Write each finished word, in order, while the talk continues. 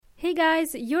Hey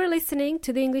guys, you're listening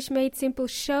to the English Made Simple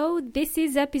show. This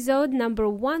is episode number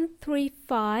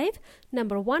 135,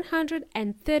 number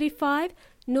 135,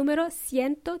 número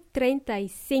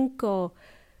 135.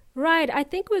 Right, I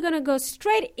think we're gonna go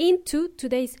straight into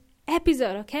today's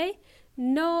episode, okay?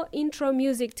 No intro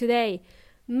music today.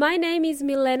 My name is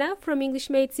Milena from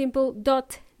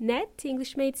EnglishMadeSimple.net,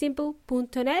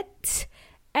 EnglishMadeSimple.net,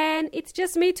 and it's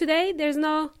just me today. There's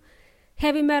no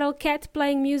heavy metal cat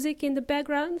playing music in the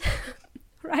background,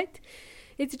 right?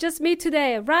 It's just me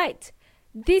today, right?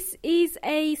 This is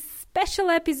a special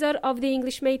episode of the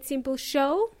English Made Simple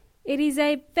show. It is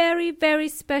a very, very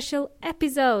special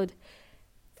episode.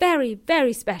 Very,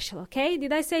 very special, okay?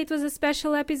 Did I say it was a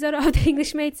special episode of the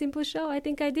English Made Simple show? I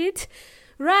think I did.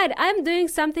 Right, I'm doing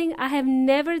something I have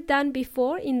never done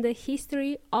before in the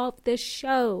history of the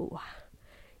show.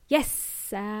 Yes.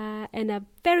 And a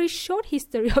very short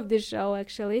history of the show,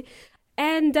 actually.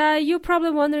 And you're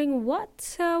probably wondering,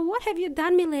 what have you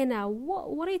done, Milena?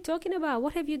 What are you talking about?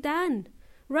 What have you done?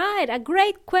 Right, a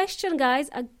great question, guys.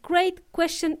 A great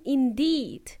question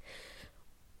indeed.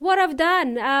 What I've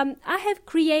done, I have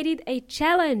created a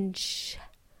challenge.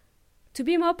 To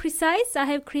be more precise, I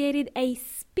have created a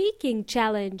speaking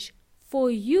challenge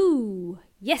for you.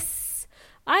 Yes,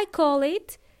 I call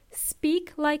it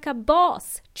Speak Like a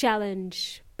Boss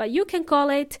Challenge, but you can call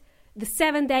it the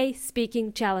 7-Day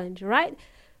Speaking Challenge, right?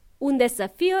 Un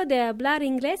desafío de hablar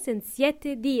inglés en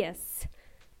 7 días.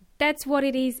 That's what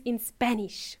it is in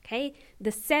Spanish, okay? The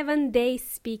 7-Day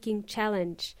Speaking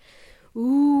Challenge.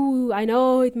 Ooh, I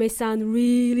know it may sound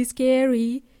really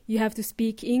scary. You have to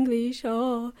speak English.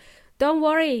 Oh, don't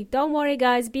worry,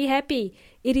 guys. Be happy.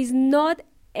 It is not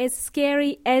as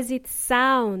scary as it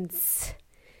sounds.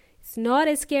 It's not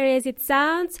as scary as it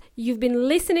sounds. You've been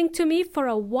listening to me for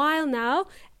a while now,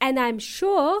 and I'm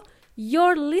sure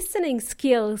your listening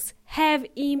skills have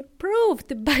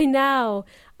improved by now.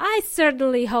 I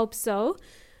certainly hope so.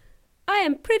 I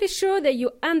am pretty sure that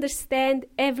you understand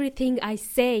everything I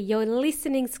say. Your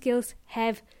listening skills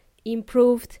have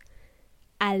improved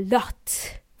a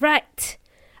lot. Right.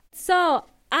 So,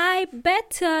 I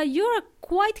bet you're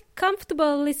quite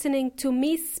comfortable listening to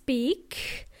me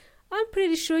speak. I'm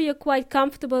pretty sure you're quite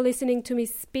comfortable listening to me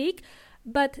speak,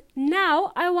 but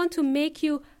now I want to make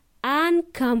you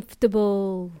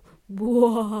uncomfortable.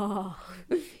 Whoa.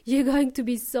 You're going to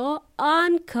be so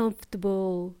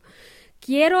uncomfortable.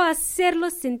 Quiero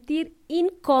hacerlos sentir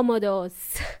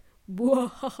incómodos.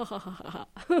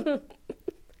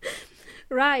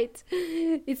 Right.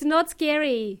 It's not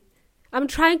scary. I'm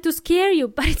trying to scare you,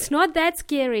 but it's not that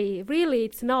scary. Really,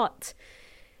 it's not.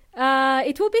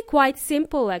 It will be quite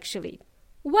simple, actually.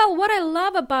 Well, what I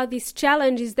love about this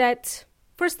challenge is that,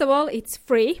 first of all, it's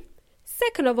free.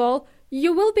 Second of all,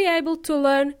 you will be able to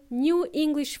learn new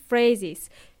English phrases.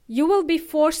 You will be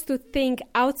forced to think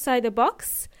outside the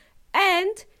box,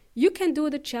 and you can do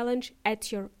the challenge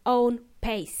at your own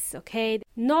pace, okay?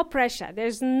 No pressure.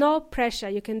 There's no pressure.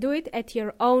 You can do it at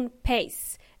your own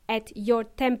pace, at your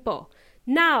tempo.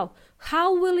 Now,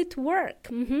 how will it work?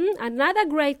 Another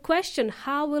great question.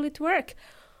 How will it work?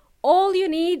 All you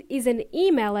need is an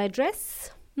email address.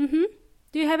 Do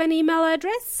you have an email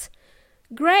address?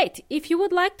 Great. If you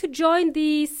would like to join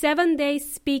the 7-Day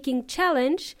Speaking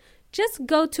Challenge, just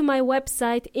go to my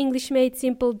website,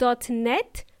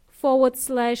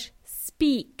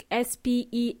 EnglishMadeSimple.net/speak,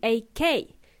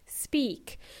 S-P-E-A-K,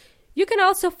 speak. You can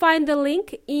also find the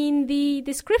link in the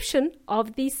description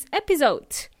of this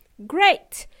episode.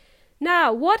 Great.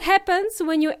 Now, what happens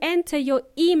when you enter your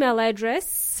email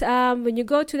address, when you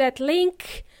go to that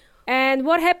link, and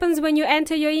what happens when you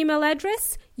enter your email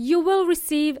address? You will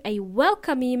receive a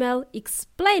welcome email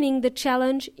explaining the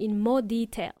challenge in more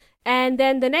detail. And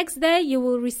then the next day, you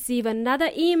will receive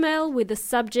another email with the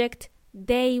subject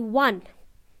Day 1.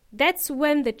 That's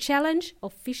when the challenge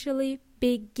officially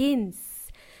begins.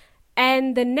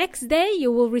 And the next day,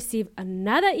 you will receive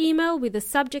another email with the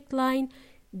subject line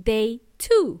Day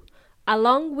 2,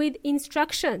 along with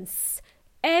instructions.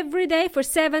 Every day for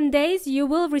 7 days, you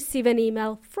will receive an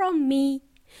email from me.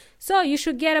 So you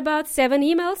should get about 7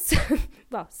 emails,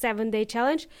 well, 7-day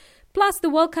challenge, plus the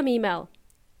welcome email.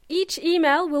 Each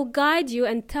email will guide you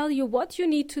and tell you what you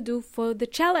need to do for the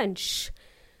challenge.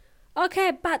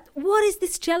 Okay, but what is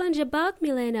this challenge about,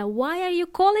 Milena? Why are you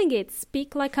calling it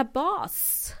Speak Like a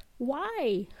Boss?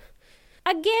 Why?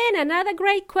 Again, another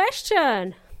great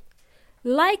question.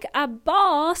 Like a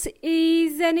boss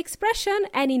is an expression,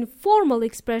 an informal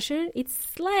expression. It's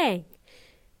slang.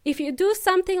 If you do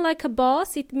something like a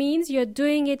boss, it means you're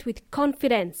doing it with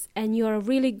confidence and you're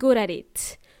really good at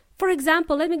it. For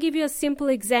example, let me give you a simple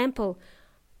example.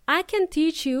 I can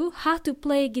teach you how to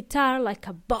play guitar like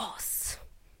a boss.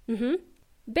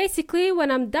 Basically,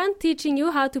 when I'm done teaching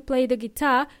you how to play the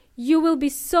guitar, you will be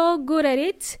so good at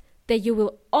it that you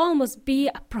will almost be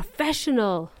a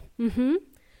professional.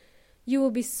 You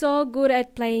will be so good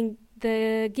at playing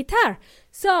the guitar.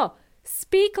 So,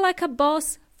 speak like a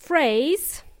boss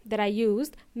phrase that I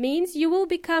used means you will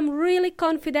become really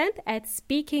confident at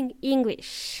speaking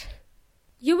English.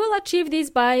 You will achieve this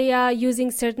by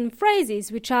using certain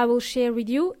phrases, which I will share with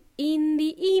you in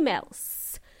the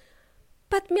emails.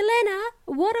 But Milena,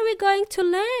 what are we going to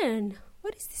learn?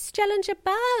 What is this challenge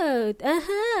about?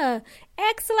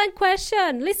 Excellent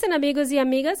question. Listen, amigos y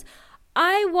amigas,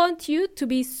 I want you to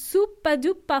be super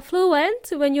duper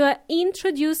fluent when you are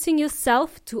introducing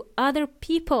yourself to other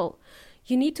people.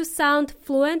 You need to sound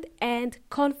fluent and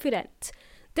confident.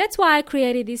 That's why I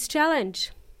created this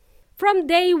challenge. From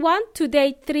day 1 to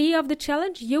day 3 of the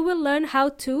challenge, you will learn how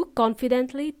to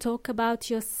confidently talk about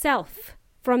yourself.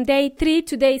 From day 3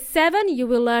 to day 7, you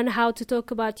will learn how to talk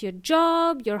about your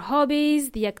job, your hobbies,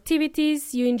 the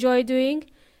activities you enjoy doing,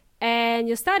 and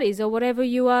your studies or whatever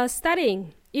you are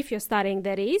studying, if you're studying,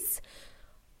 that is.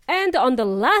 And on the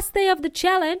last day of the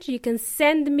challenge, you can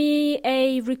send me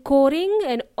a recording,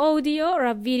 an audio or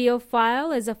a video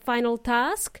file as a final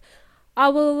task. I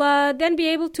will then be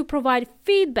able to provide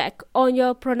feedback on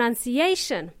your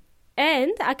pronunciation,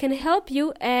 and I can help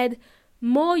you add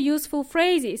more useful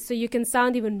phrases so you can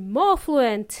sound even more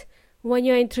fluent when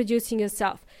you're introducing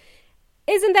yourself.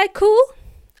 Isn't that cool?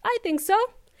 I think so.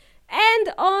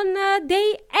 And on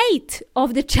day 8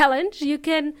 of the challenge, you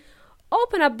can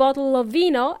open a bottle of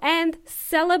vino and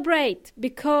celebrate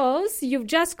because you've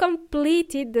just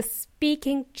completed the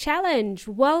speaking challenge.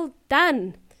 Well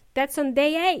done. That's on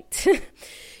day 8.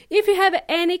 If you have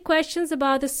any questions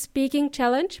about the speaking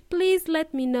challenge, please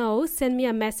let me know. Send me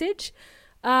a message.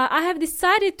 I have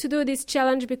decided to do this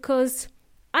challenge because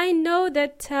I know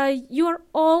that you are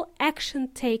all action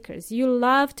takers. You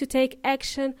love to take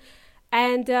action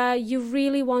and you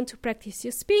really want to practice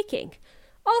your speaking.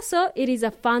 Also, it is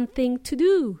a fun thing to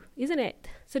do, isn't it?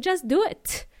 So just do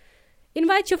it.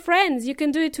 Invite your friends. You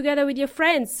can do it together with your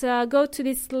friends. Go to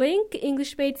this link,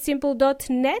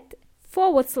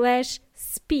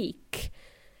 englishmadesimple.net/speak.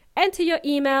 Enter your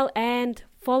email and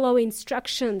follow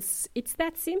instructions. It's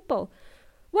that simple.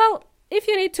 Well, if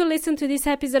you need to listen to this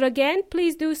episode again,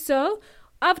 please do so.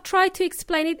 I've tried to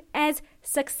explain it as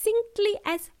succinctly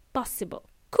as possible.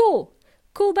 Cool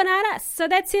bananas. So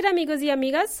that's it, amigos y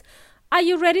amigas. Are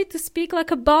you ready to speak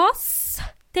like a boss?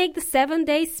 Take the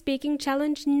 7-day speaking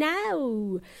challenge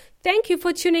now. Thank you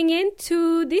for tuning in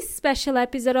to this special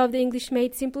episode of the English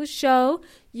Made Simple show.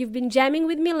 You've been jamming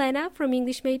with Milena from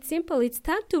English Made Simple. It's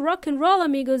time to rock and roll,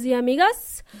 amigos y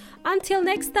amigas. Until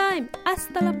next time,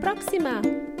 hasta la próxima.